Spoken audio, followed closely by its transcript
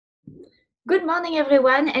Good morning,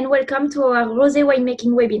 everyone, and welcome to our Rosé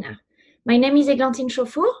winemaking webinar. My name is Eglantine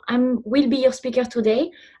Chauffour. I will be your speaker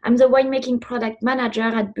today. I'm the winemaking product manager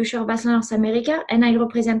at Bucher, Vaslin, North America, and I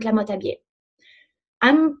represent La Motabier.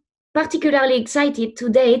 I'm particularly excited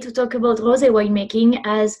today to talk about rosé winemaking,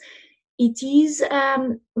 as it is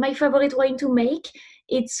my favorite wine to make.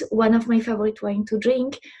 It's one of my favorite wine to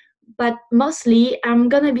drink, but mostly I'm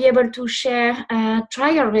gonna be able to share a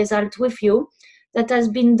trial result with you that has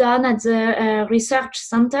been done at the research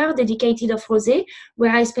center dedicated of rosé,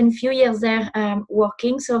 where I spent a few years there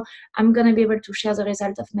working. So I'm gonna be able to share the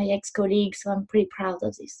result of my ex-colleagues, so I'm pretty proud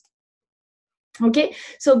of this. Okay,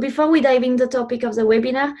 so before we dive into the topic of the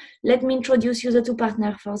webinar, let me introduce you the two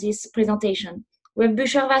partners for this presentation. We have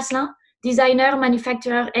Bucher Vaslin, designer,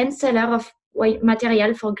 manufacturer, and seller of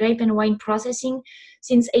material for grape and wine processing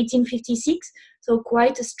since 1856, so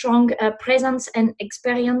quite a strong presence and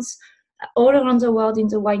experience all around the world in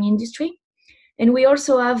the wine industry. And we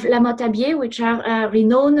also have La Motabier, which are a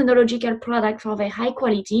renowned enological product for their high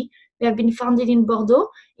quality. They have been founded in Bordeaux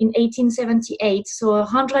in 1878, so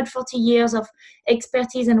 140 years of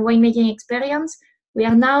expertise and winemaking experience. We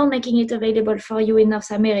are now making it available for you in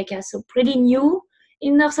North America, so pretty new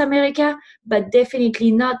in North America, but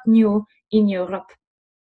definitely not new in Europe.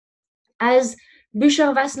 As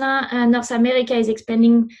Bucher Vaslin North America is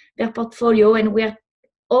expanding their portfolio, and we're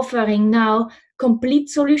offering now complete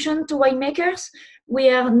solution to winemakers. We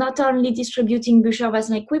are not only distributing Bucher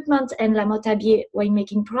Vaslin equipment and La Motabier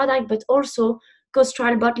winemaking product, but also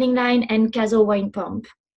Costral bottling line and Cazo wine pump.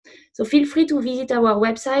 So feel free to visit our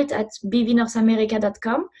website at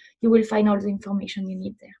bvnorthamerica.com. You will find all the information you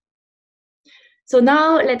need there. So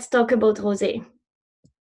now let's talk about rosé.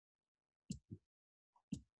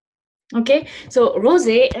 Okay, so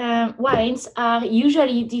rosé wines are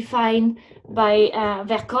usually defined by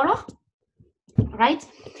their color, right?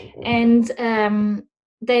 And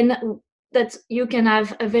then that you can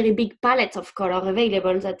have a very big palette of color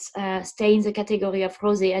available that stay in the category of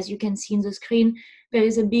rosé. As you can see in the screen, there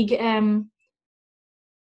is a big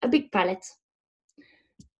palette.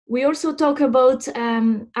 We also talk about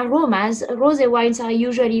aromas. Rosé wines are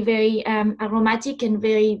usually very aromatic and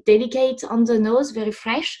very delicate on the nose, very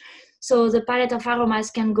fresh. So the palette of aromas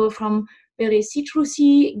can go from very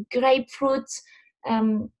citrusy, grapefruit,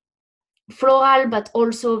 floral, but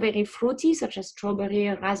also very fruity, such as strawberry,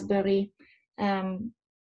 raspberry,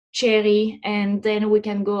 cherry, and then we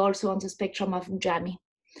can go also on the spectrum of jammy.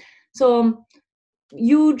 So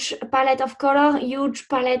huge palette of color, huge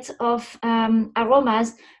palette of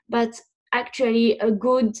aromas, but actually a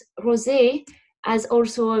good rosé has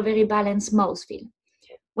also a very balanced mouthfeel.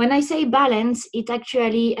 When I say balance, it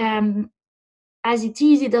actually, as it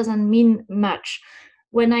is, it doesn't mean much.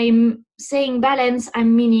 When I'm saying balance,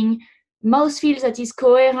 I'm meaning mouthfeel that is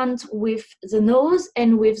coherent with the nose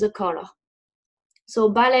and with the color. So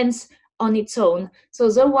balance on its own. So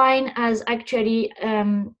the wine has actually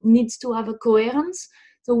needs to have a coherence.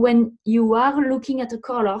 So when you are looking at a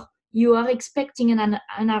color, you are expecting an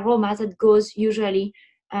aroma that goes usually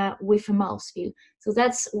with a mouthfeel. So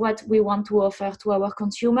that's what we want to offer to our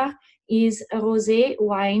consumer, is a rosé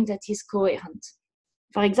wine that is coherent.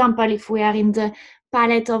 For example, if we are in the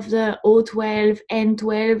palette of the O12,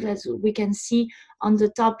 N12, as we can see on the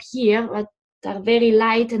top here, that are very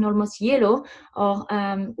light and almost yellow or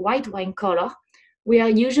white wine color, we are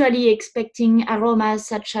usually expecting aromas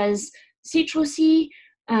such as citrusy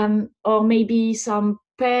or maybe some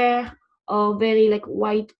pear or very like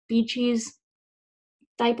white peaches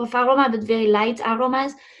type of aroma, but very light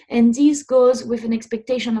aromas. And this goes with an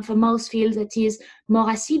expectation of a mouthfeel that is more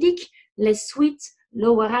acidic, less sweet,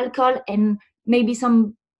 lower alcohol, and maybe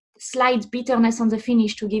some slight bitterness on the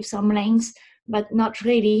finish to give some length, but not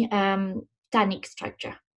really tannic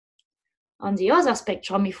structure. On the other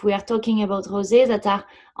spectrum, if we are talking about rosés that are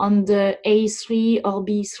on the A3 or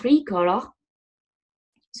B3 color,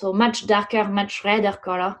 so much darker, much redder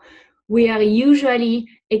color, we are usually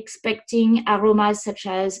expecting aromas such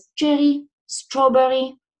as cherry,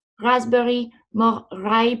 strawberry, raspberry, more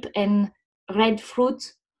ripe and red fruit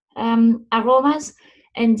aromas.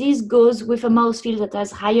 And this goes with a mouthfeel that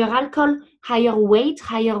has higher alcohol, higher weight,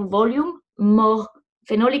 higher volume, more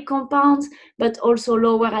phenolic compounds, but also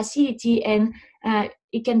lower acidity, and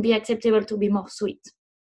it can be acceptable to be more sweet.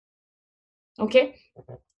 Okay?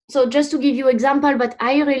 So just to give you an example, but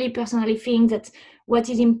I really personally think that what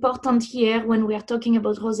is important here when we are talking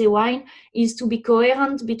about rosé wine is to be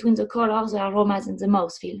coherent between the colors, the aromas, and the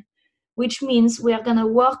mouthfeel, which means we are going to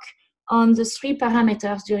work on the three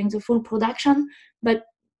parameters during the full production, but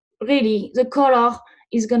really the color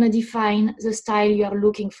is going to define the style you are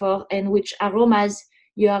looking for and which aromas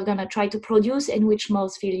you are going to try to produce and which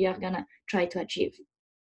mouthfeel you are going to try to achieve.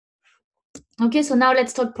 Okay, so now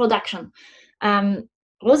let's talk production.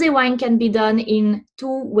 Rosé wine can be done in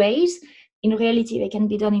 2 ways. In reality, they can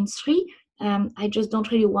be done in 3. I just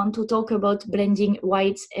don't really want to talk about blending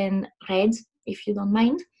whites and reds, if you don't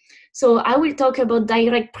mind. So I will talk about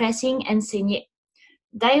direct pressing and saignée.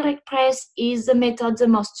 Direct press is the method the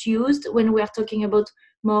most used when we are talking about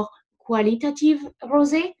more qualitative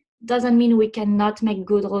rosé. Doesn't mean we cannot make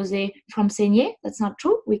good rosé from saignée. That's not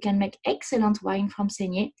true. We can make excellent wine from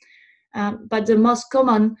saignée. But the most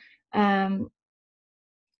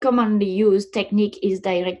commonly used technique is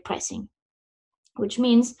direct pressing, which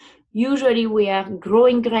means usually we are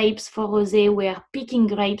growing grapes for rosé, we are picking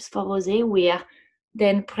grapes for rosé, we are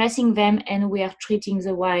then pressing them, and we are treating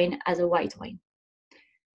the wine as a white wine.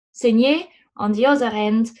 Saignée, on the other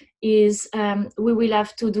hand, is we will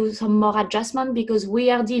have to do some more adjustment because we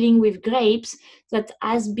are dealing with grapes that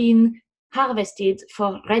has been harvested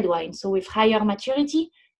for red wine, so with higher maturity,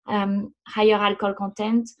 higher alcohol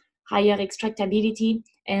content, higher extractability,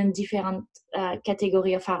 and different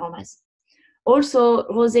category of aromas. Also,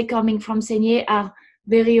 rosé coming from saignée are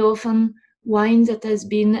very often wine that has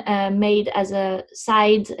been made as a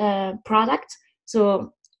side product.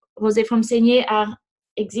 So rosé from saignée are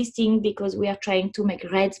existing because we are trying to make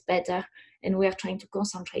reds better and we are trying to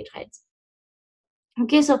concentrate reds.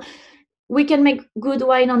 Okay, so we can make good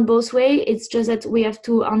wine on both ways. It's just that we have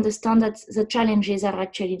to understand that the challenges are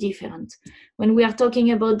actually different. When we are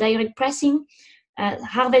talking about direct pressing,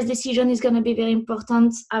 harvest decision is going to be very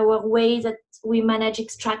important. Our way that we manage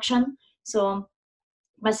extraction, so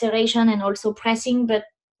maceration and also pressing, but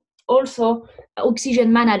also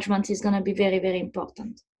oxygen management is going to be very, very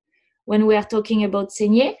important. When we are talking about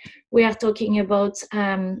saignée, we are talking about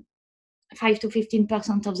 5 to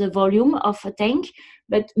 15% of the volume of a tank,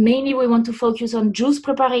 but mainly we want to focus on juice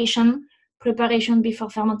preparation before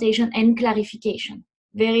fermentation, and clarification.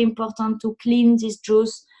 Very important to clean this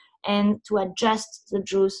juice and to adjust the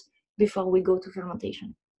juice before we go to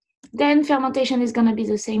fermentation. Then fermentation is going to be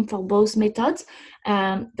the same for both methods.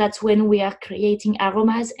 That's when we are creating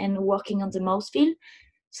aromas and working on the mouthfeel.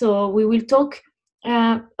 So we will talk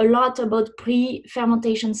a lot about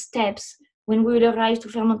pre-fermentation steps. When we will arrive to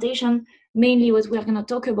fermentation, mainly what we're going to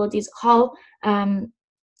talk about is how,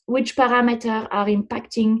 which parameters are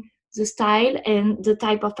impacting the style and the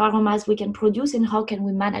type of aromas we can produce and how can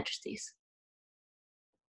we manage this.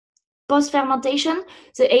 Post-fermentation,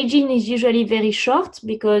 the aging is usually very short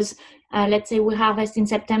because let's say we harvest in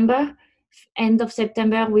September, end of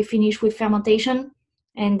September we finish with fermentation,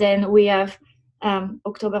 and then we have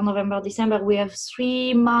October, November, December, we have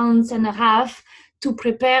 3.5 months to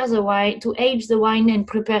prepare the wine, to age the wine and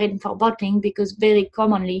prepare it for bottling, because very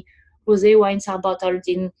commonly rosé wines are bottled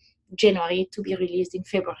in January to be released in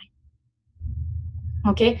February.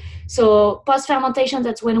 Okay, so post-fermentation,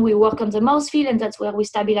 that's when we work on the mouthfeel, and that's where we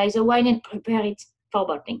stabilize the wine and prepare it for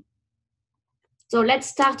bottling. So let's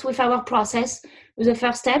start with our process with the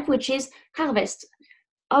first step, which is harvest.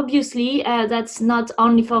 Obviously, that's not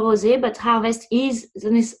only for rosé, but harvest is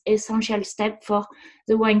an essential step for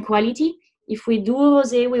the wine quality. If we do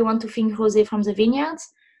rosé, we want to think rosé from the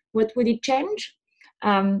vineyards. What would it change?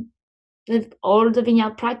 All the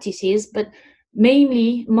vineyard practices, but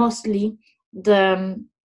mostly the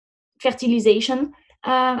fertilization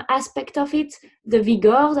aspect of it, the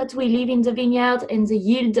vigor that we live in the vineyard, and the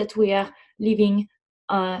yield that we are living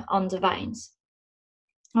on the vines.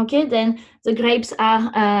 Okay, then the grapes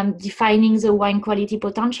are defining the wine quality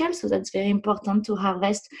potential, so that's very important to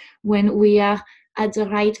harvest when we are at the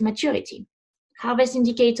right maturity. Harvest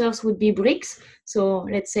indicators would be bricks, so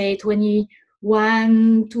let's say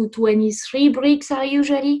 21 to 23 bricks are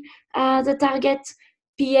usually the target.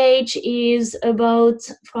 pH is about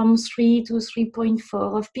from 3 to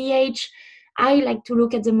 3.4 of pH. I like to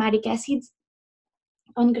look at the malic acid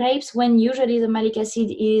on grapes. When usually the malic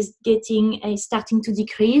acid is starting to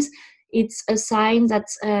decrease, it's a sign that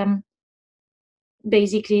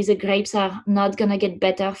basically the grapes are not going to get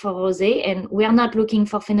better for rosé, and we are not looking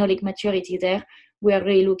for phenolic maturity there. We are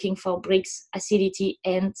really looking for bricks, acidity,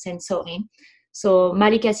 and sensory. So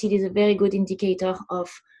malic acid is a very good indicator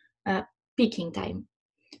of picking time.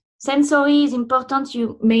 Sensory is important.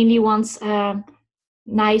 You mainly want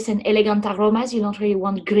nice and elegant aromas. You don't really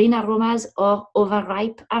want green aromas or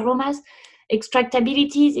overripe aromas.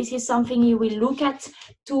 Extractability, this is something you will look at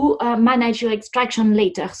to manage your extraction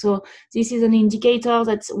later. So this is an indicator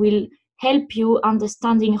that will help you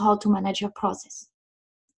understanding how to manage your process.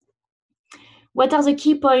 What are the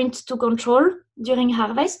key points to control during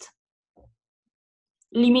harvest?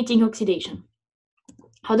 Limiting oxidation.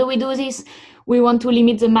 How do we do this? We want to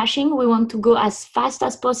limit the mashing. We want to go as fast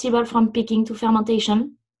as possible from picking to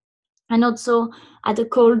fermentation, and also at a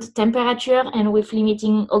cold temperature and with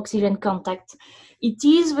limiting oxygen contact. It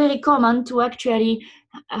is very common to actually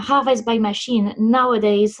harvest by machine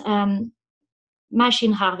nowadays.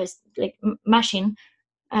 Machine harvest, like machine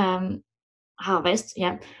harvest,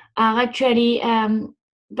 yeah, are actually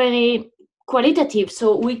very qualitative.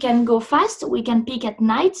 So we can go fast, we can pick at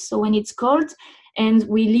night, so when it's cold, and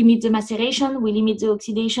we limit the maceration, we limit the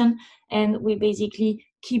oxidation, and we basically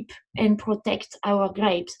keep and protect our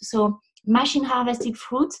grapes. So machine harvested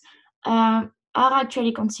fruits are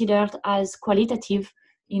actually considered as qualitative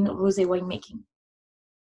in rosé winemaking.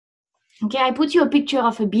 Okay, I put you a picture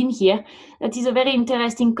of a bean here. That is a very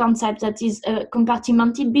interesting concept. That is a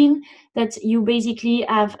compartmented bean, that you basically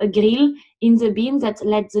have a grill in the bean that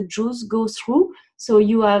lets the juice go through. So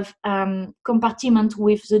you have compartment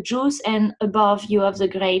with the juice, and above you have the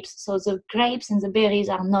grapes. So the grapes and the berries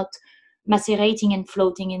are not macerating and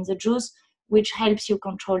floating in the juice, which helps you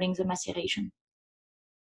controlling the maceration.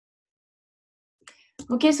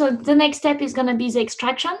 Okay, so the next step is going to be the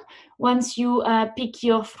extraction. Once you pick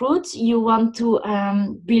your fruits, you want to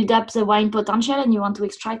build up the wine potential, and you want to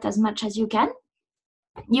extract as much as you can.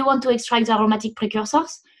 You want to extract the aromatic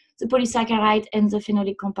precursors, the polysaccharide and the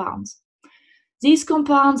phenolic compounds. These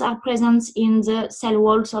compounds are present in the cell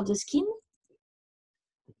walls of the skin,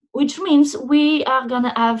 which means we are going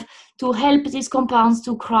to have to help these compounds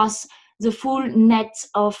to cross the full net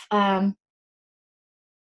of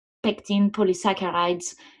pectin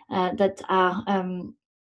polysaccharides that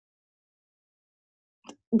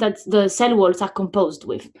the cell walls are composed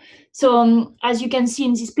with. So as you can see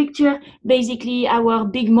in this picture, basically our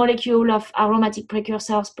big molecule of aromatic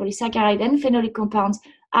precursors, polysaccharide and phenolic compounds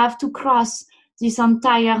have to cross this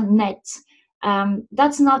entire net.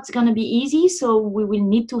 That's not going to be easy, so we will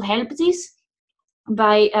need to help this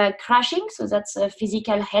by crushing. So that's a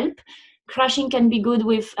physical help. Crushing can be good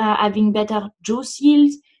with having better juice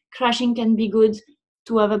yield. Crushing can be good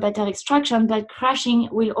to have a better extraction, but crushing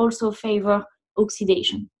will also favor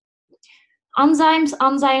oxidation.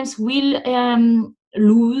 Enzymes will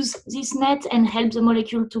lose this net and help the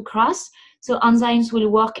molecule to cross. So enzymes will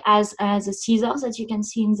work as the scissors that you can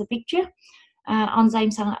see in the picture.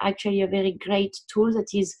 Enzymes are actually a very great tool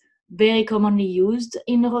that is very commonly used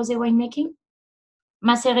in rosé winemaking.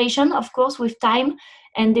 Maceration, of course, with time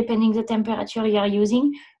and depending the temperature you are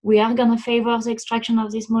using, we are going to favor the extraction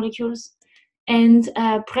of these molecules. And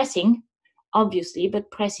pressing, obviously,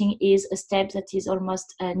 but pressing is a step that is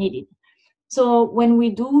almost needed. So when we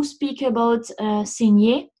do speak about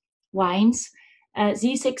saignée wines,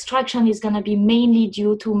 this extraction is going to be mainly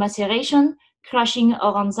due to maceration, crushing,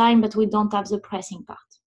 or enzyme, but we don't have the pressing part.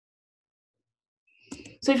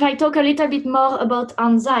 So if I talk a little bit more about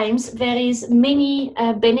enzymes, there is many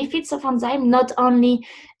benefits of enzyme, not only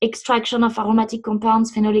extraction of aromatic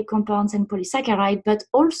compounds, phenolic compounds, and polysaccharide, but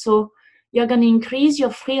also you're going to increase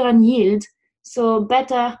your free run yield, so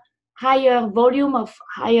better, higher volume of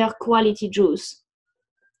higher quality juice,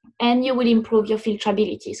 and you will improve your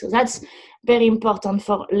filtrability. So that's very important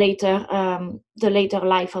for later, the later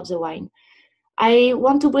life of the wine. I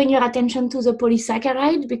want to bring your attention to the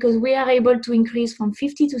polysaccharide, because we are able to increase from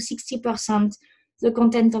 50 to 60% the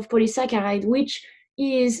content of polysaccharide, which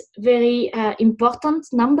is very important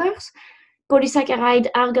numbers. Polysaccharide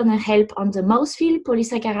are going to help on the mouthfeel.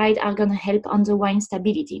 Polysaccharide are going to help on the wine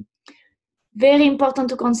stability. Very important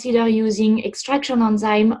to consider using extraction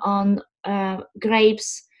enzyme on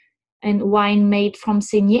grapes and wine made from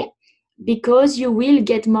saignée, because you will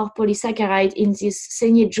get more polysaccharide in this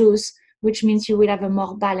saignée juice, which means you will have a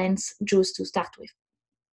more balanced juice to start with.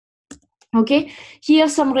 Okay, here are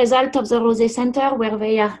some results of the Rosé Center where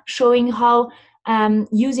they are showing how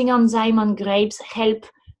using enzyme on grapes help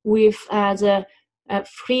with the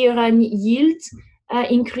free run yield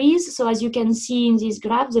increase. So as you can see in this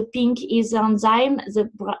graph, the pink is the enzyme,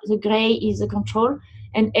 the gray is the control,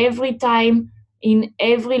 and every time in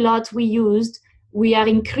every lot we used, we are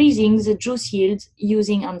increasing the juice yield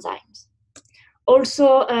using enzymes.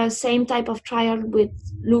 Also, same type of trial with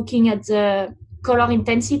looking at the color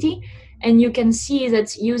intensity, and you can see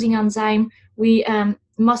that using enzyme, we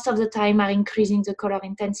most of the time are increasing the color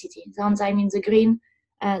intensity. The enzyme in the green,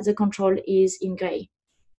 the control is in gray.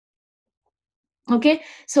 Okay,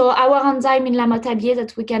 so our enzyme in La Motabier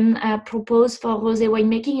that we can propose for rosé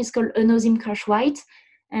winemaking is called enosim crush white,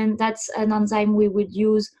 and that's an enzyme we would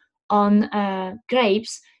use on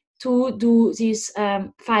grapes to do these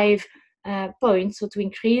 5 points. So to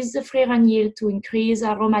increase the free run yield, to increase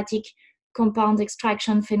aromatic compound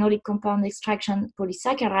extraction, phenolic compound extraction,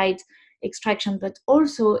 polysaccharide, extraction, but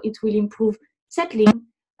also it will improve settling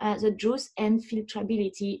the juice and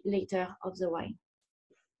filtrability later of the wine.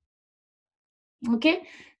 Okay,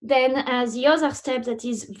 then the other step that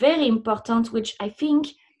is very important, which I think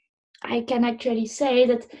I can actually say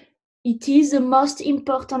that it is the most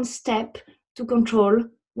important step to control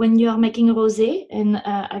when you are making rosé, and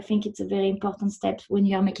I think it's a very important step when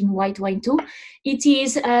you are making white wine too. It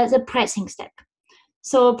is the pressing step.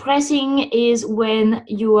 So pressing is when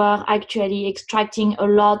you are actually extracting a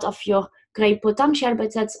lot of your grape potential,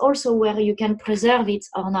 but that's also where you can preserve it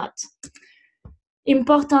or not.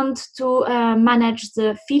 Important to manage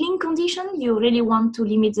the filling condition. You really want to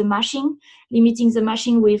limit the mashing. Limiting the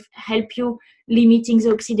mashing will help you limiting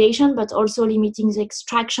the oxidation, but also limiting the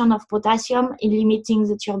extraction of potassium, and limiting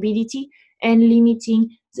the turbidity, and limiting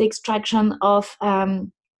the extraction of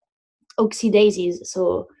oxidases,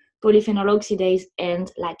 so polyphenol oxidase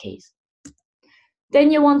and lacase.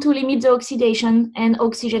 Then you want to limit the oxidation and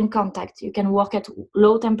oxygen contact. You can work at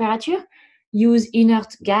low temperature, use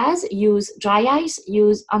inert gas, use dry ice,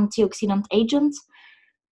 use antioxidant agents.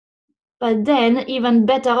 But then, even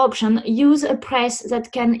better option, use a press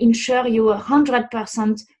that can ensure you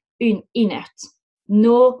 100% inert,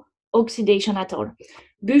 no oxidation at all.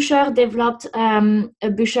 Bucher developed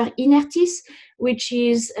a Bucher inertis, which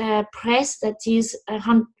is a press that is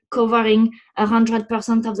covering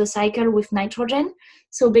 100% of the cycle with nitrogen.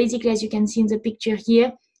 So basically, as you can see in the picture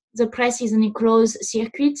here, the press is an enclosed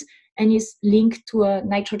circuit and is linked to a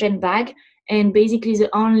nitrogen bag. And basically,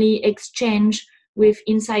 the only exchange with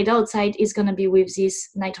inside-outside is going to be with this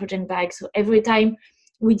nitrogen bag. So every time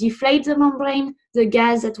we deflate the membrane, the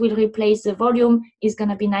gas that will replace the volume is going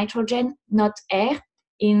to be nitrogen, not air,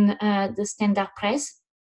 in the standard press,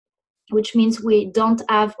 which means we don't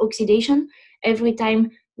have oxidation. Every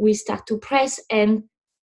time we start to press and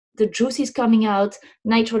the juice is coming out,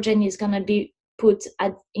 nitrogen is going to be put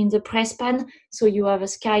in the press pan, so you have a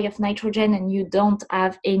sky of nitrogen and you don't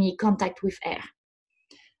have any contact with air.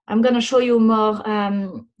 I'm going to show you more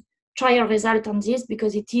trial result on this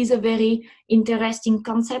because it is a very interesting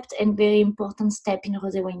concept and very important step in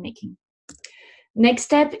rosé winemaking. Next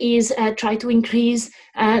step is try to increase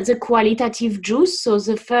the qualitative juice. So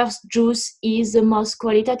the first juice is the most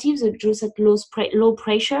qualitative, the juice at low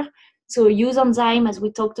pressure. So use enzyme, as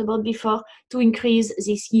we talked about before, to increase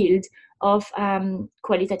this yield of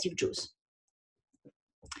qualitative juice.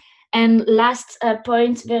 And last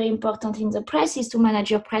point, very important in the press, is to manage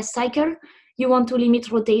your press cycle. You want to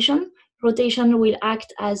limit rotation. Rotation will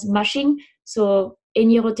act as mashing. So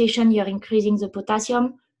any rotation, you're increasing the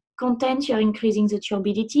potassium content, you're increasing the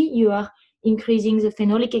turbidity, you are increasing the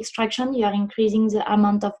phenolic extraction, you are increasing the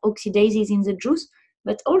amount of oxidases in the juice.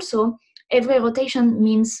 But also, every rotation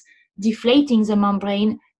means deflating the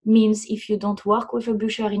membrane, means if you don't work with a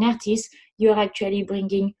Bucher inertis, you're actually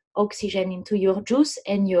bringing oxygen into your juice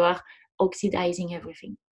and you are oxidizing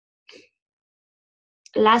everything.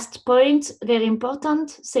 Last point, very important,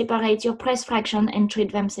 separate your press fraction and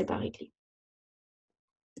treat them separately.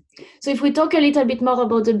 So if we talk a little bit more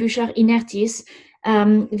about the Bucher inertis,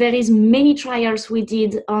 there is many trials we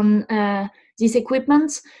did on this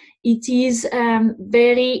equipment. It is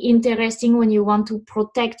very interesting when you want to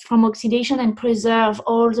protect from oxidation and preserve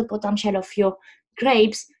all the potential of your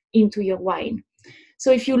grapes into your wine.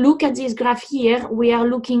 So if you look at this graph here, we are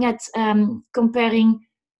looking at comparing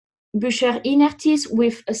Bucher inertis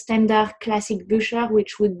with a standard classic Bucher,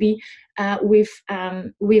 which would be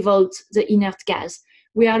without the inert gas.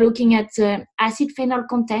 We are looking at acid phenol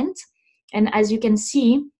content, and as you can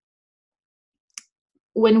see,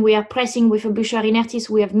 when we are pressing with a Bucher inertis,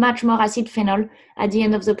 we have much more acid phenol at the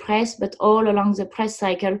end of the press, but all along the press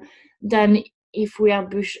cycle, than if we are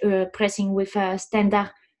pressing with a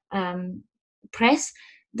standard press.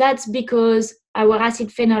 That's because our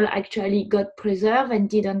acid phenol actually got preserved and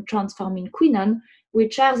didn't transform in quinone,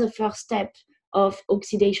 which are the first step of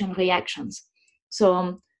oxidation reactions.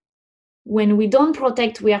 So when we don't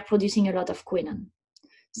protect, we are producing a lot of quinone.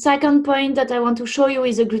 Second point that I want to show you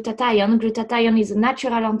is a glutathione. Glutathione is a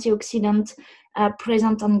natural antioxidant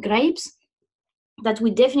present on grapes that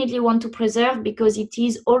we definitely want to preserve because it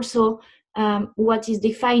is also what is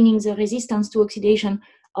defining the resistance to oxidation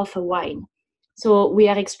of a wine. So we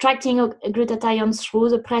are extracting glutathione through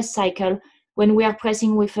the press cycle. When we are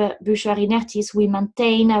pressing with a Bucher inertis, we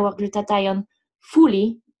maintain our glutathione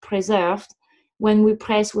fully preserved. When we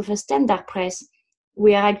press with a standard press,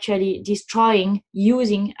 we are actually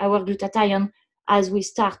using our glutathione as we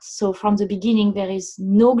start. So from the beginning, there is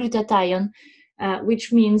no glutathione,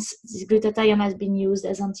 which means this glutathione has been used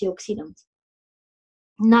as antioxidant.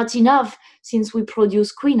 Not enough, since we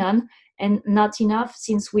produce quinone, and not enough,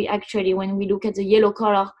 since we actually, when we look at the yellow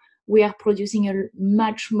color, we are producing a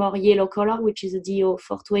much more yellow color, which is a DO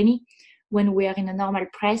 420, when we are in a normal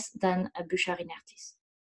press than a Bucher inertis.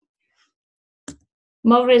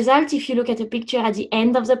 More result, if you look at a picture at the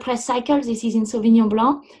end of the press cycle, this is in Sauvignon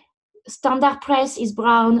Blanc. Standard press is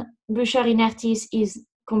brown, Bucher inertis is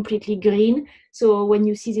completely green. So when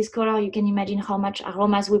you see this color, you can imagine how much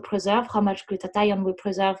aromas we preserve, how much glutathione we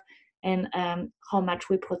preserve, and how much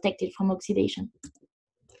we protect it from oxidation.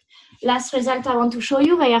 Last result I want to show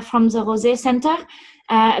you, they are from the Rosé Center.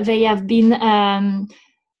 They have been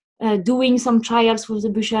doing some trials with the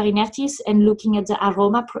Bucher inertis and looking at the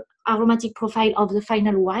aromatic profile of the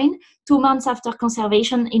final wine 2 months after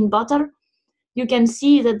conservation in bottle. You can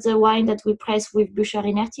see that the wine that we press with Bucher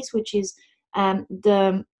inertis, which is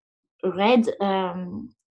the red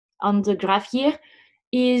on the graph here,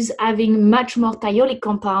 is having much more thiolic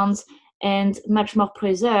compounds and much more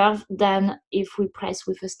preserve than if we press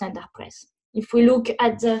with a standard press. If we look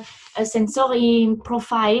at the sensory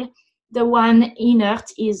profile, the one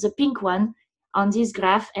inert is the pink one on this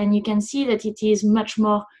graph, and you can see that it is much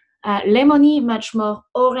more lemony, much more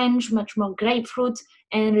orange, much more grapefruit,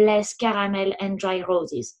 and less caramel and dry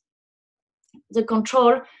roses. The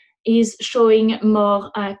control is showing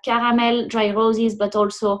more caramel, dry roses, but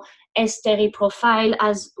also estery profile,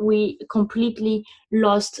 as we completely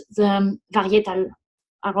lost the varietal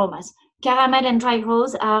aromas. Caramel and dry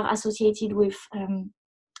rose are associated with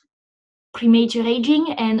premature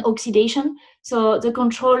aging and oxidation. So the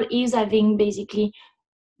control is having basically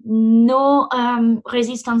no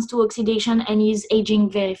resistance to oxidation and is aging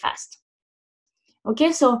very fast.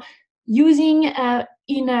 Okay, so using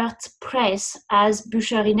inert press as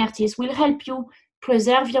Bucher inertis will help you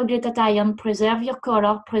preserve your glutathione, preserve your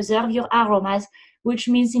color, preserve your aromas, which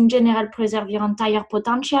means in general preserve your entire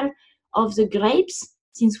potential of the grapes,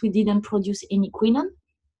 since we didn't produce any quinone,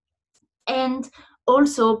 and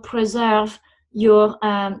also preserve your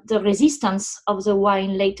the resistance of the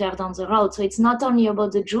wine later down the road. So it's not only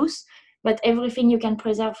about the juice, but everything you can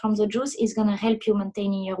preserve from the juice is going to help you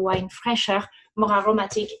maintaining your wine fresher, more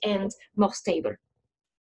aromatic, and more stable.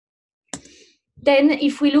 Then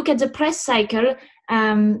if we look at the press cycle,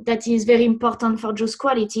 that is very important for juice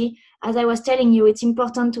quality. As I was telling you, it's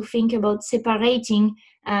important to think about separating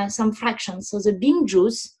some fractions. So the bean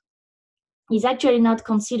juice is actually not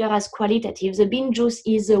considered as qualitative. The bean juice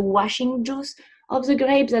is the washing juice of the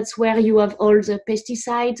grape. That's where you have all the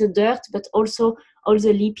pesticides, the dirt, but also all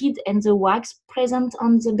the lipid and the wax present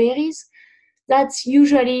on the berries. That's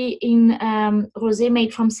usually in rosé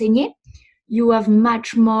made from saignée. You have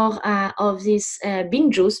much more of this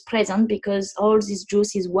bean juice present because all this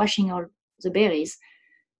juice is washing all the berries,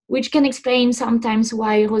 which can explain sometimes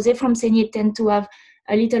why rosé from saignée tend to have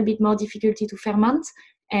a little bit more difficulty to ferment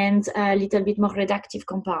and a little bit more reductive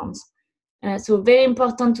compounds. So very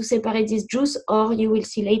important to separate this juice, or you will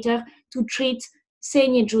see later to treat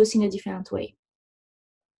saignée juice in a different way.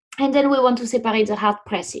 And then we want to separate the hard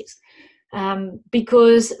presses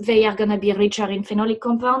because they are going to be richer in phenolic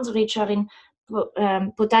compounds, richer in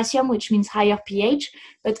potassium, which means higher pH,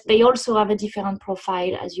 but they also have a different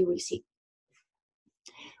profile, as you will see.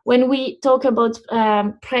 When we talk about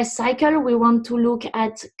press cycle, we want to look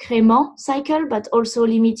at crémant cycle, but also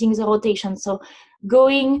limiting the rotation. So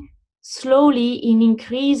going slowly in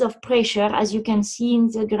increase of pressure, as you can see in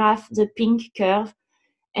the graph, the pink curve,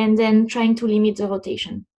 and then trying to limit the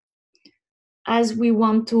rotation. As we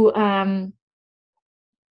want to,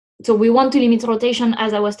 so we want to limit rotation,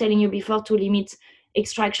 as I was telling you before, to limit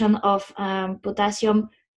extraction of potassium,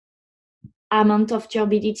 amount of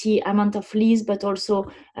turbidity, amount of lees, but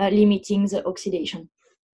also limiting the oxidation.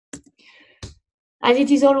 As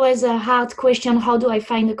it is always a hard question, how do I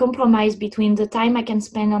find a compromise between the time I can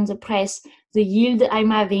spend on the press, the yield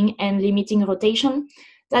I'm having, and limiting rotation?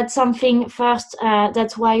 That's something first,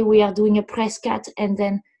 that's why we are doing a press cut, and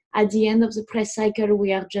then at the end of the press cycle,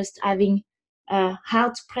 we are just having a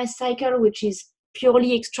hard press cycle, which is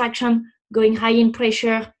purely extraction, going high in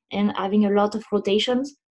pressure and having a lot of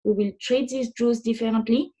rotations. We will treat this juice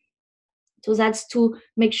differently. So that's to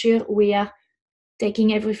make sure we are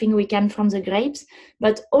taking everything we can from the grapes.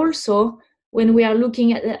 But also, when we are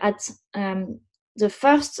looking at the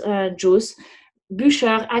first juice,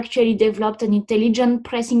 Bucher actually developed an intelligent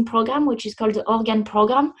pressing program, which is called the organ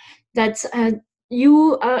program, that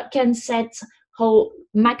you can set how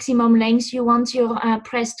maximum length you want your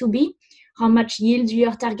press to be, how much yield you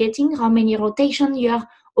are targeting, how many rotation you are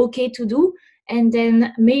okay to do, and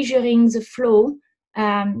then measuring the flow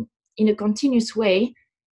in a continuous way.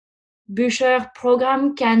 Bucher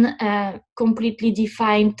program can completely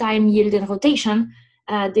define time, yield, and rotation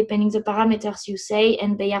depending the parameters you say,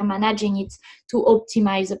 and they are managing it to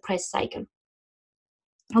optimize the press cycle.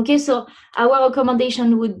 Okay, so our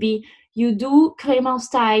recommendation would be you do Cremant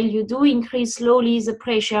style, you do increase slowly the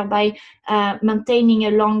pressure by maintaining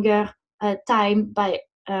a longer time by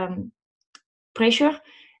pressure.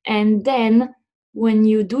 And then when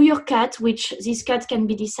you do your cut, which this cut can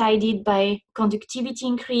be decided by conductivity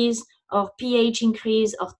increase or pH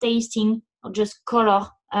increase or tasting or just color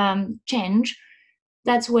change,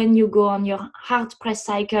 that's when you go on your hard press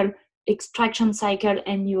cycle, extraction cycle,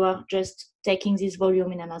 and you are just taking this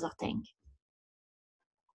volume in another tank.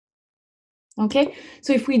 Okay,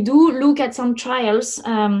 so if we do look at some trials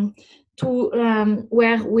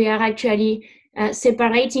where we are actually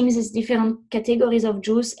separating these different categories of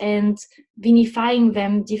juice and vinifying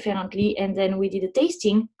them differently, and then we did a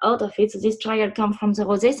tasting out of it. So this trial comes from the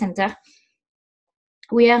Rosé Center.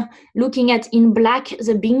 We are looking at in black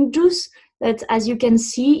the bean juice, that as you can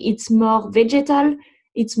see, it's more vegetal,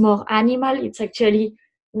 it's more animal, it's actually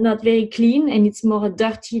not very clean, and it's more a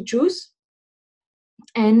dirty juice.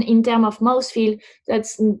 And in terms of mouthfeel,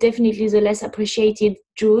 that's definitely the less appreciated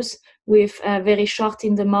juice, with very short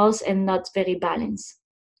in the mouth and not very balanced.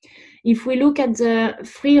 If we look at the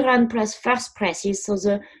free run plus first presses, so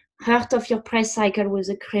the heart of your press cycle with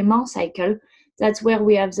the Cremant cycle, that's where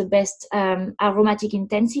we have the best aromatic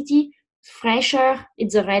intensity. Fresher,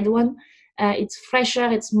 it's the red one. It's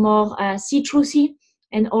fresher, it's more citrusy,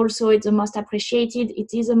 and also it's the most appreciated.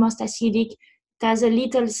 It is the most acidic. It has a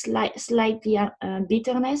little slightly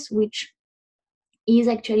bitterness, which is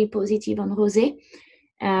actually positive on rosé,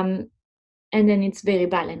 and then it's very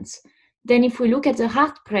balanced. Then if we look at the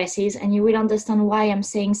hard presses, and you will understand why I'm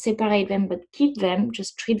saying separate them but keep them,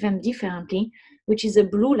 just treat them differently, which is a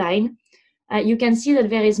blue line, you can see that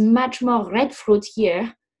there is much more red fruit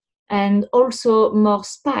here and also more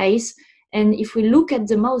spice. And if we look at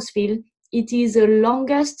the mouthfeel, it is the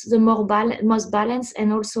longest, the most balanced,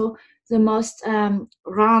 and also the most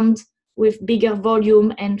round with bigger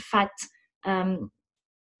volume and fat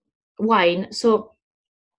wine. So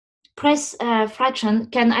press fraction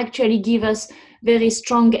can actually give us very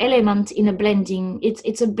strong element in a blending.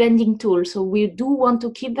 It's a blending tool. So we do want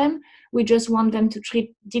to keep them. We just want them to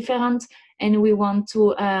treat different, and we want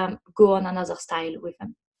to go on another style with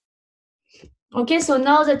them. Okay, so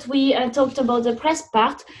now that we talked about the press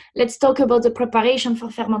part, let's talk about the preparation for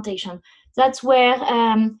fermentation. That's where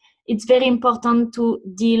it's very important to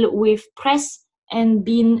deal with press and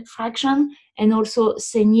bean fraction, and also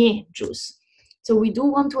saignée juice. So we do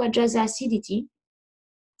want to adjust the acidity.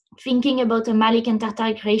 Thinking about a malic and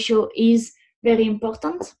tartaric ratio is very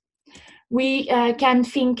important. We can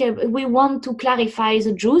think, we want to clarify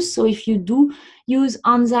the juice. So if you do use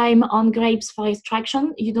enzyme on grapes for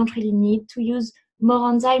extraction, you don't really need to use more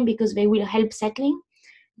enzyme because they will help settling.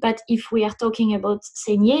 But if we are talking about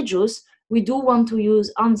saignée juice, we do want to use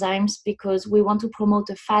enzymes because we want to promote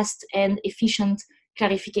a fast and efficient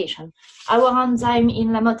clarification. Our enzyme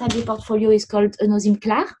in La Motte portfolio is called enosyme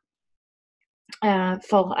clar.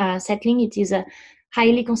 For settling, it is a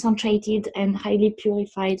highly concentrated and highly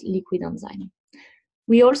purified liquid enzyme.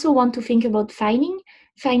 We also want to think about fining.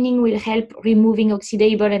 Fining will help removing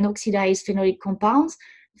oxidable and oxidized phenolic compounds.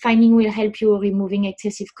 Fining will help you removing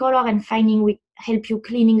excessive color, and fining will help you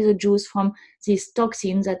cleaning the juice from these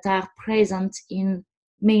toxins that are present in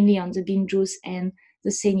mainly on the bean juice and the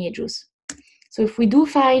saignée juice. So if we do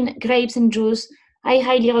fine grapes and juice, I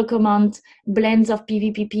highly recommend blends of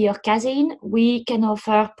PVPP or casein. We can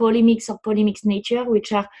offer polymix or polymix nature,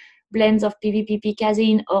 which are blends of PVPP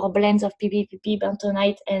casein or blends of PVPP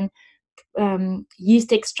bentonite and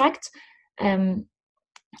yeast extract.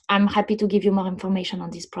 I'm happy to give you more information on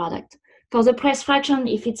this product. For the press fraction,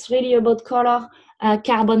 if it's really about color,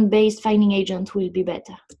 carbon-based fining agent will be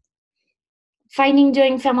better. Fining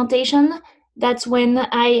during fermentation, that's when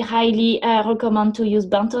I highly recommend to use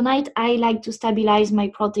bentonite. I like to stabilize my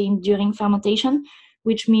protein during fermentation,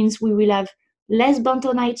 which means we will have less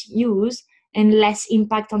bentonite use and less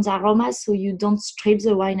impact on the aromas, so you don't strip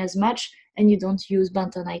the wine as much and you don't use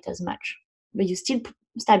bentonite as much. But you still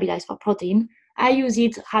stabilize for protein. I use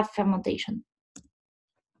it half fermentation.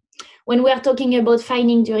 When we are talking about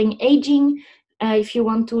fining during aging, if you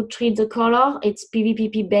want to treat the color, it's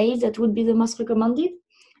PVPP base that would be the most recommended.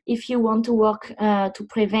 If you want to work to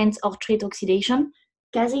prevent or treat oxidation,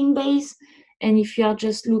 casein base. And if you are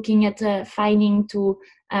just looking at fining to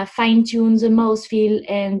fine-tune the mouthfeel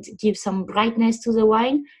and give some brightness to the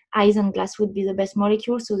wine, isinglass would be the best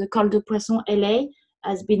molecule. So the Col de Poisson LA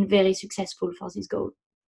has been very successful for this goal.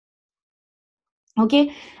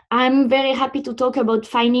 Okay, I'm very happy to talk about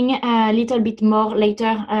finding a little bit more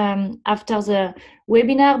later after the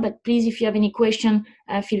webinar, but please, if you have any question,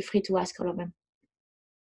 feel free to ask all of them.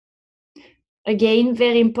 Again,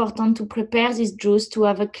 very important to prepare this juice to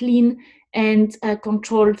have a clean and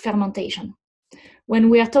controlled fermentation.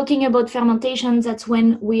 When we are talking about fermentation, that's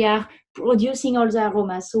when we are producing all the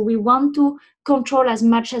aromas. So we want to control as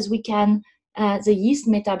much as we can the yeast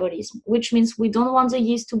metabolism, which means we don't want the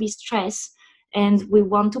yeast to be stressed, and we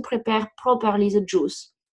want to prepare properly the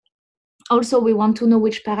juice. Also, we want to know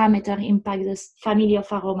which parameter impact this family of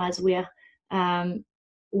aromas we are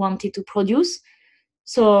wanted to produce.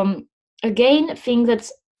 So again, think that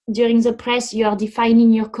during the press, you are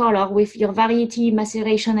defining your color with your variety,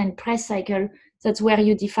 maceration, and press cycle. That's where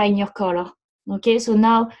you define your color. Okay, so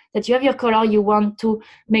now that you have your color, you want to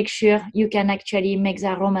make sure you can actually make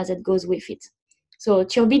the aroma that goes with it. So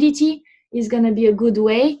turbidity is going to be a good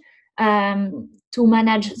way to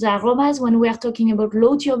manage the aromas when we are talking about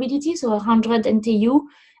low turbidity, so 100 NTU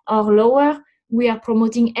or lower. We are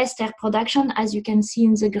promoting ester production, as you can see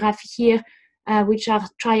in the graph here, which are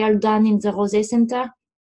trial done in the Rosé Center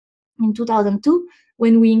in 2002.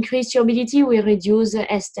 When we increase turbidity, we reduce the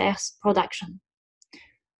esters production.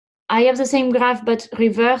 I have the same graph, but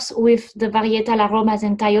reverse with the varietal aromas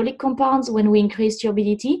and thiolic compounds. When we increase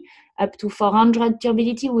turbidity up to 400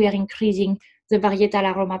 turbidity, we are increasing the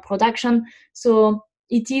varietal aroma production. So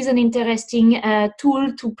it is an interesting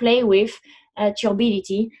tool to play with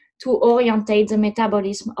turbidity to orientate the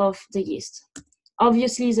metabolism of the yeast.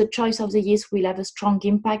 Obviously, the choice of the yeast will have a strong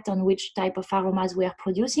impact on which type of aromas we are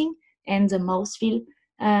producing, and the mouthfeel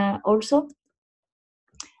also.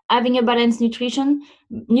 Having a balanced nutrition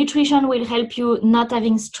will help you not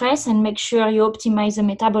having stress and make sure you optimize the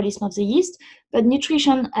metabolism of the yeast. But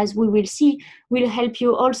nutrition, as we will see, will help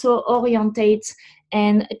you also orientate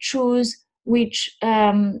and choose which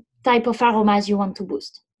type of aromas you want to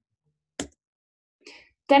boost.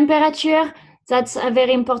 Temperature, that's a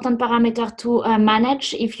very important parameter to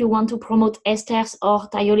manage if you want to promote esters or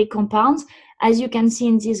thiolic compounds. As you can see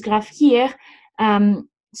in this graph here,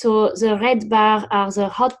 so the red bar are the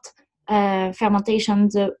hot fermentation,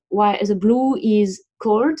 the blue is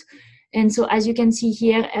cold. And so as you can see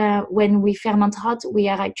here, when we ferment hot, we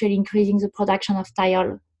are actually increasing the production of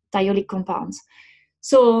thiolic compounds.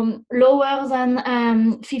 So lower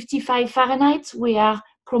than 55 Fahrenheit, we are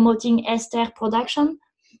promoting ester production.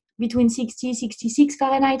 Between 60, 66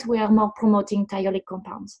 Fahrenheit, we are more promoting thiolic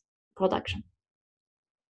compounds production.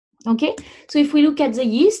 Okay, so if we look at the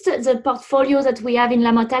yeast, the portfolio that we have in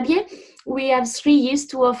La Motabier, we have 3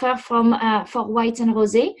 yeasts to offer from for white and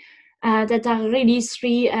rosé that are really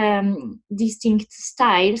 3 distinct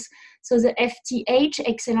styles. So the FTH,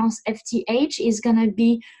 Excellence FTH, is going to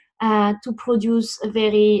be to produce a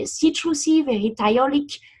very citrusy, very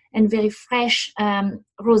thiolic, and very fresh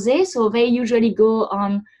rosé. So they usually go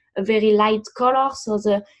on a very light color. So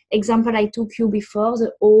the example I took you before,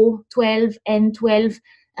 the O12, N12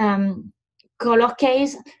 color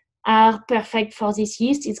case are perfect for this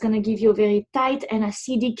yeast. It's going to give you a very tight and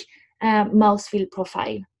acidic mouthfeel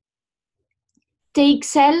profile.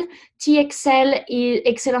 TXL,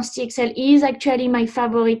 Excellence TXL is actually my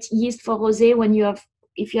favorite yeast for rosé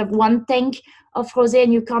if you have 1 tank of rosé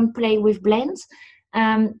and you can't play with blends.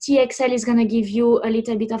 TXL is going to give you a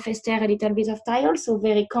little bit of ester, a little bit of thiol, so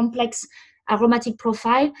very complex aromatic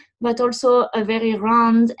profile, but also a very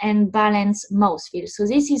round and balanced mouthfeel. So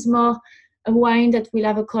this is more a wine that will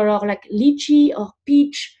have a color like lychee or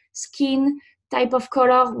peach skin type of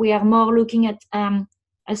color. We are more looking at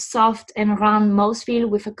a soft and round mouthfeel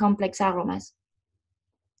with a complex aromas.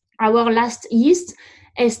 Our last yeast,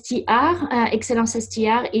 STR, Excellence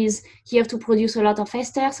STR, is here to produce a lot of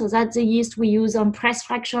ester. So that's the yeast we use on press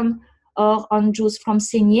fraction or on juice from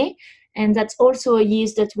Saignée. And that's also a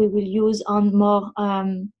yeast that we will use on more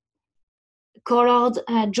colored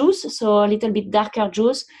juice, so a little bit darker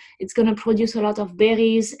juice. It's going to produce a lot of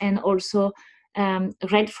berries and also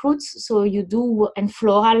red fruits. So you do, and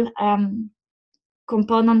floral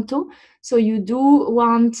component too. So you do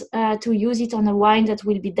want to use it on a wine that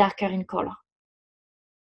will be darker in color.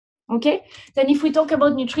 Okay, then if we talk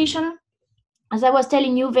about nutrition, as I was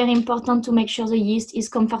telling you, very important to make sure the yeast is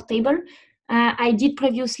comfortable. I did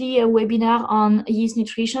previously a webinar on yeast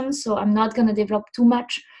nutrition, so I'm not going to develop too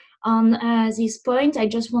much on this point. I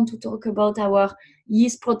just want to talk about our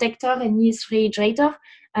yeast protector and yeast rehydrator,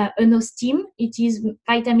 Enostim. It is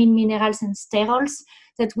vitamin, minerals, and sterols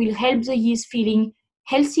that will help the yeast feeling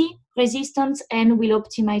healthy, resistant, and will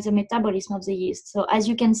optimize the metabolism of the yeast. So as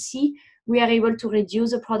you can see, we are able to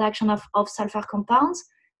reduce the production of sulfur compounds,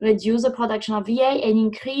 reduce the production of VA, and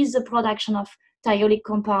increase the production of thiolic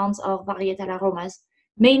compounds or varietal aromas,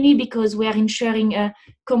 mainly because we are ensuring a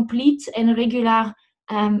complete and regular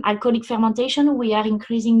alcoholic fermentation. We are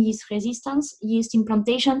increasing yeast resistance, yeast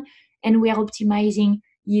implantation, and we are optimizing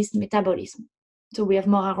yeast metabolism. So we have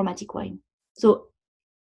more aromatic wine. So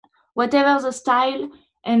whatever the style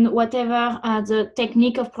and whatever the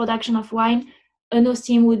technique of production of wine, a no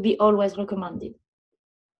steam would be always recommended.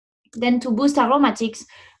 Then to boost aromatics,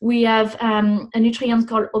 we have a nutrient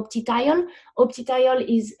called optithiol. Optithiol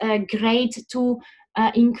is great to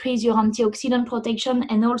increase your antioxidant protection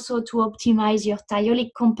and also to optimize your thiolic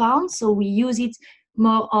compounds. So we use it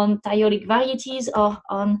more on thiolic varieties or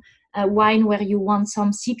on wine where you want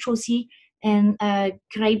some citrusy and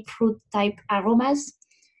grapefruit type aromas.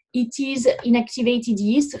 It is inactivated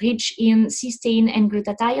yeast rich in cysteine and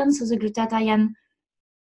glutathione. So the glutathione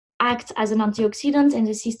act as an antioxidant and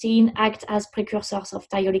the cysteine act as precursors of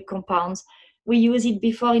thiolic compounds. We use it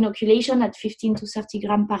before inoculation at 15 to 30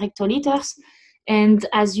 grams per hectoliters. And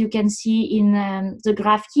as you can see in the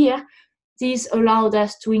graph here, this allowed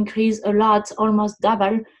us to increase a lot, almost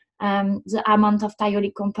double the amount of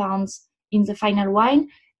thiolic compounds in the final wine.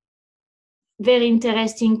 Very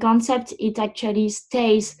interesting concept. It actually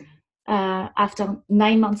stays after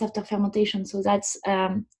 9 months after fermentation. So that's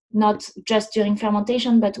not just during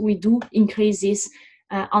fermentation, but we do increase this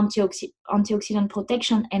antioxidant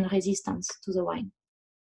protection and resistance to the wine.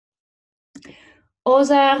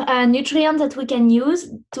 Other nutrient that we can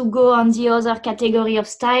use to go on the other category of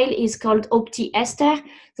style is called opti-ester.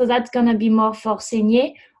 So that's going to be more for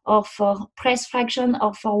saignée or for press fraction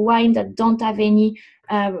or for wine that don't have any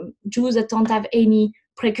juice, that don't have any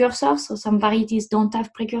precursors. So some varieties don't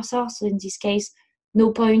have precursors. So in this case,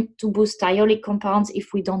 no point to boost thiolic compounds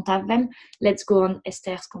if we don't have them. Let's go on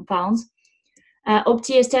esters compounds.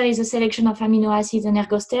 Opti-ester is a selection of amino acids and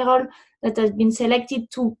ergosterol that has been selected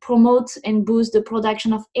to promote and boost the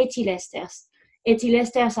production of ethyl esters. Ethyl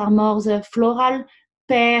esters are more the floral,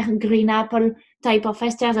 pear, green apple type of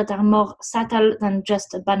esters that are more subtle than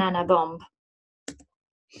just a banana bomb.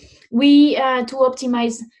 We, to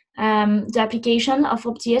optimize the application of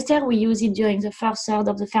opti-ester, we use it during the first third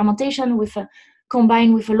of the fermentation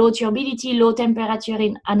combined with a low turbidity, low temperature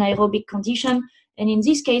in anaerobic condition. And in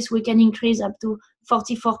this case, we can increase up to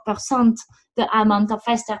 44% the amount of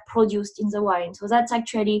ester produced in the wine. So that's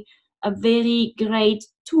actually a very great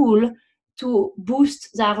tool to boost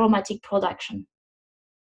the aromatic production.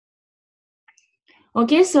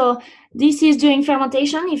 Okay, so this is during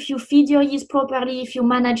fermentation. If you feed your yeast properly, if you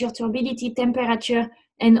manage your turbidity, temperature,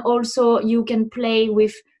 and also you can play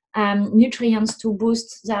with nutrients to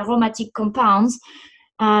boost the aromatic compounds,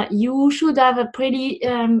 you should have a pretty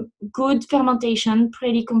good fermentation,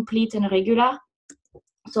 pretty complete and regular.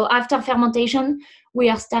 So after fermentation, we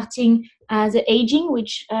are starting the aging,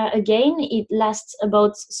 which again, it lasts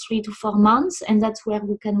about 3 to 4 months, and that's where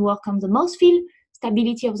we can work on the mouthfeel,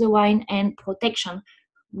 stability of the wine, and protection.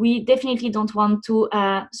 We definitely don't want to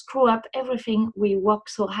screw up everything we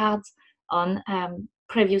worked so hard on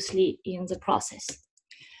previously in the process.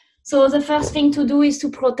 So the first thing to do is to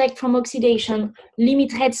protect from oxidation,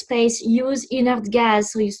 limit headspace, use inert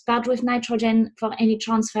gas, so you sparge with nitrogen for any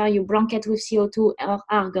transfer, you blanket with CO2 or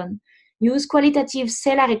argon. Use qualitative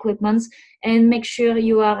cellar equipment and make sure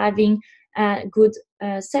you are having good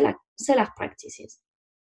cellar practices.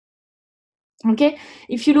 Okay,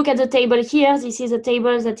 if you look at the table here, this is a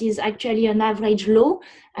table that is actually an average low.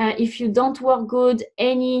 If you don't work good,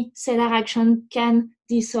 any cellar action can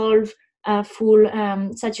dissolve full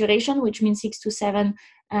saturation, which means 6 to 7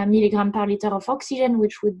 milligram per liter of oxygen,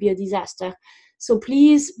 which would be a disaster. So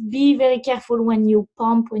please be very careful when you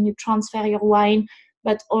pump, when you transfer your wine,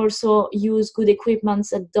 but also use good equipment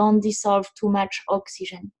that don't dissolve too much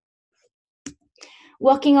oxygen.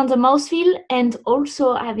 Working on the mouthfeel and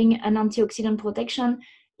also having an antioxidant protection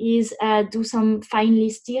is do some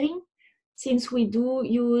finely stirring. Since we do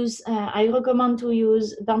use, I recommend to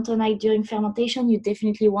use bentonite during fermentation, you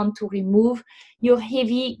definitely want to remove your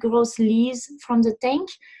heavy gross lees from the tank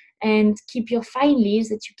and keep your fine lees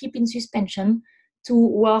that you keep in suspension to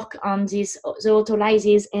work on this, the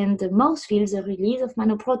autolysis and the mouthfeel, the release of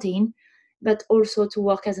manoprotein, but also to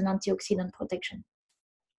work as an antioxidant protection.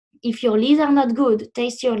 If your lees are not good,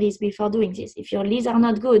 taste your lees before doing this. If your lees are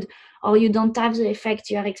not good or you don't have the effect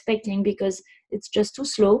you are expecting because it's just too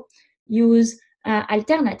slow, use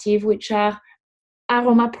alternative, which are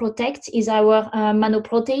Aroma Protect is our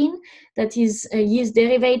manoprotein that is a yeast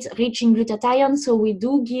derivative rich in glutathione. So we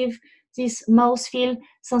do give this mouthfeel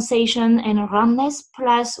sensation and roundness,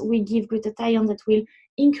 plus we give glutathione that will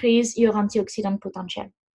increase your antioxidant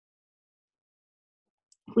potential.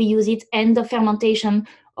 We use it end of fermentation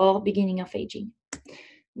or beginning of aging.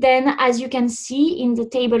 Then, as you can see in the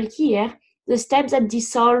table here, the step that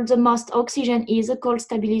dissolves the most oxygen is a cold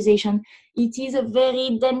stabilization. It is a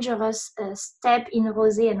very dangerous step in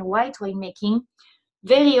rosé and white winemaking.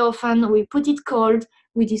 Very often we put it cold,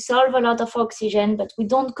 we dissolve a lot of oxygen, but we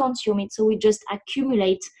don't consume it, so we just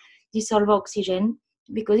accumulate dissolved oxygen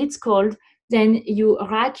because it's cold. Then you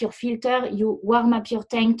rack your filter, you warm up your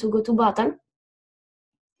tank to go to bottle.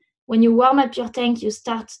 When you warm up your tank, you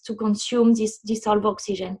start to consume this dissolved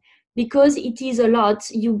oxygen. Because it is a lot,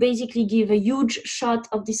 you basically give a huge shot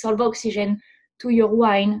of dissolved oxygen to your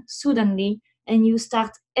wine suddenly, and you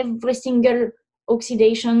start every single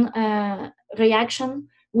oxidation reaction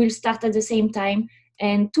will start at the same time.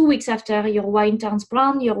 And 2 weeks after, your wine turns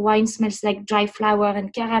brown, your wine smells like dry flower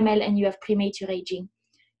and caramel, and you have premature aging.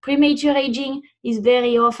 Premature aging is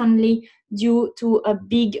very oftenly due to a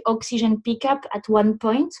big oxygen pickup at one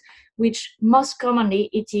point, which most commonly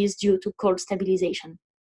it is due to cold stabilization.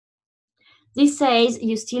 This says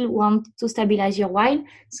you still want to stabilize your wine,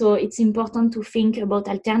 so it's important to think about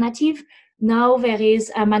alternative. Now there is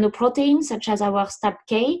a monoprotein such as our Stab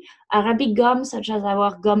K, Arabic gum such as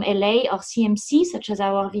our Gum LA, or CMC such as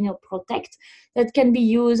our Vino Protect that can be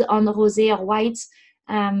used on rosé or whites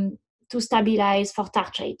to stabilize for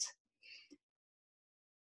tartrate.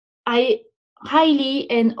 I highly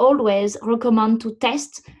and always recommend to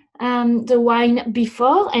test the wine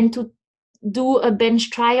before and to do a bench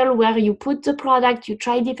trial where you put the product, you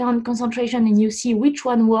try different concentration, and you see which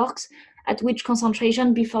one works at which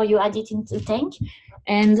concentration before you add it into the tank.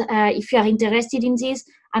 And if you are interested in this,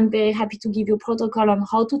 I'm very happy to give you a protocol on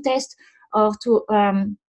how to test or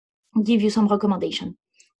to give you some recommendation.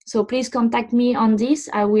 So please contact me on this.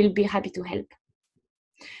 I will be happy to help.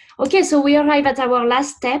 Okay, so we arrive at our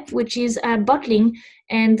last step, which is bottling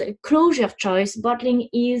and closure choice. Bottling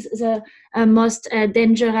is the most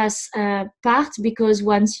dangerous part because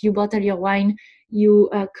once you bottle your wine, you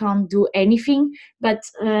can't do anything. But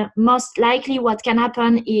most likely what can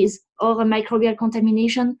happen is or a microbial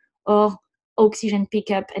contamination or oxygen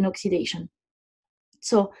pickup and oxidation.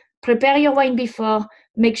 So prepare your wine before,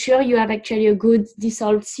 make sure you have actually a good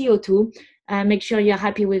dissolved CO2, make sure you're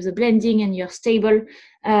happy with the blending and you're stable.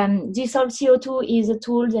 Dissolved CO2 is a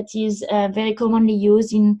tool that is very commonly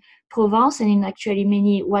used in Provence and in actually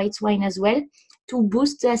many white wine as well to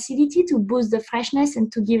boost the acidity, to boost the freshness,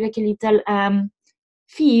 and to give like a little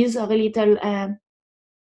fizz or a little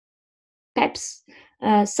peps,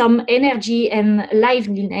 some energy and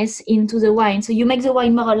liveliness into the wine. So you make the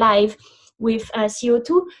wine more alive with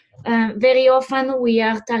CO2. Very often we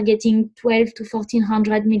are targeting 12 to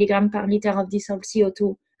 1400 milligram per liter of dissolved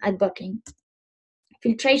CO2 at bottling.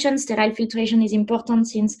 Filtration, sterile filtration is important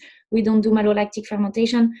since we don't do malolactic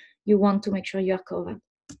fermentation. You want to make sure you are covered.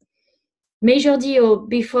 Measure DO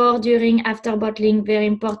before, during, after bottling, very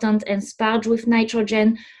important, and sparge with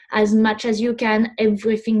nitrogen as much as you can,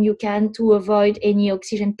 everything you can to avoid any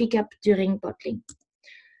oxygen pickup during bottling.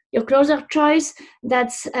 Your closure choice,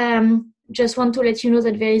 that's just want to let you know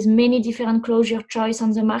that there is many different closure choice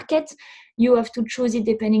on the market. You have to choose it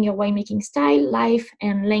depending on your winemaking style, life,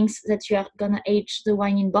 and length that you are gonna age the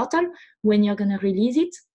wine in bottle when you're gonna release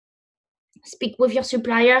it. Speak with your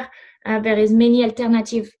supplier. There is many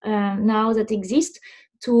alternatives now that exist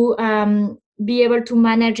to be able to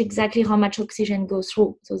manage exactly how much oxygen goes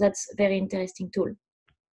through. So that's a very interesting tool.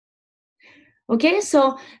 Okay,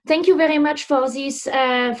 so thank you very much for this,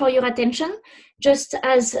 for your attention. Just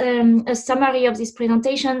as a summary of this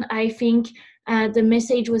presentation, I think the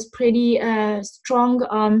message was pretty strong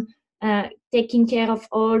on taking care of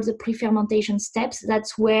all the pre-fermentation steps.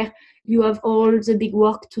 That's where you have all the big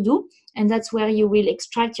work to do, and that's where you will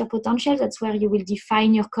extract your potential, that's where you will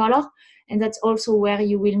define your color, and that's also where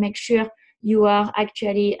you will make sure you are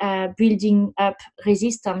actually building up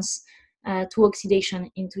resistance to oxidation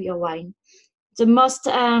into your wine. The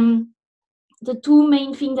two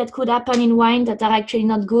main things that could happen in wine that are actually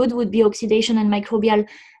not good would be oxidation and microbial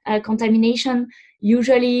contamination.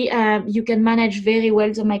 Usually you can manage very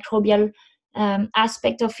well the microbial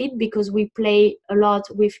aspect of it because we play a lot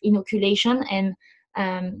with inoculation, and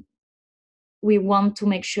we want to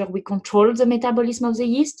make sure we control the metabolism of the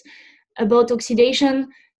yeast. About oxidation,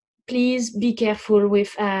 please be careful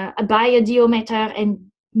with a biodiometer and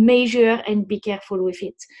measure and be careful with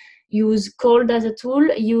it. Use cold as a tool,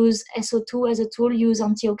 use SO2 as a tool, use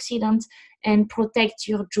antioxidants, and protect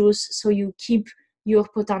your juice so you keep your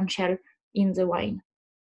potential in the wine.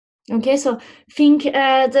 Okay, so think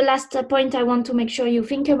the last point I want to make sure you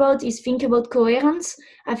think about is think about coherence.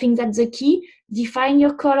 I think that's the key. Define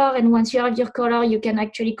your color, and once you have your color, you can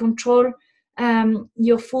actually control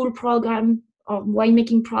your full program or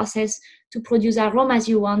winemaking process to produce aromas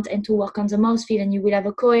you want and to work on the mouthfeel, and you will have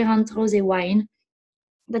a coherent rosé wine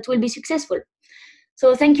that will be successful.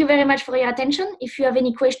 So thank you very much for your attention. If you have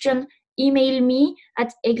any question, email me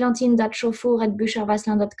at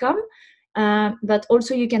eglantine.chauffour@buchervaslin.com. But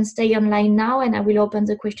also you can stay online now, and I will open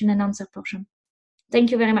the question and answer portion.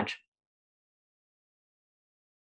 Thank you very much.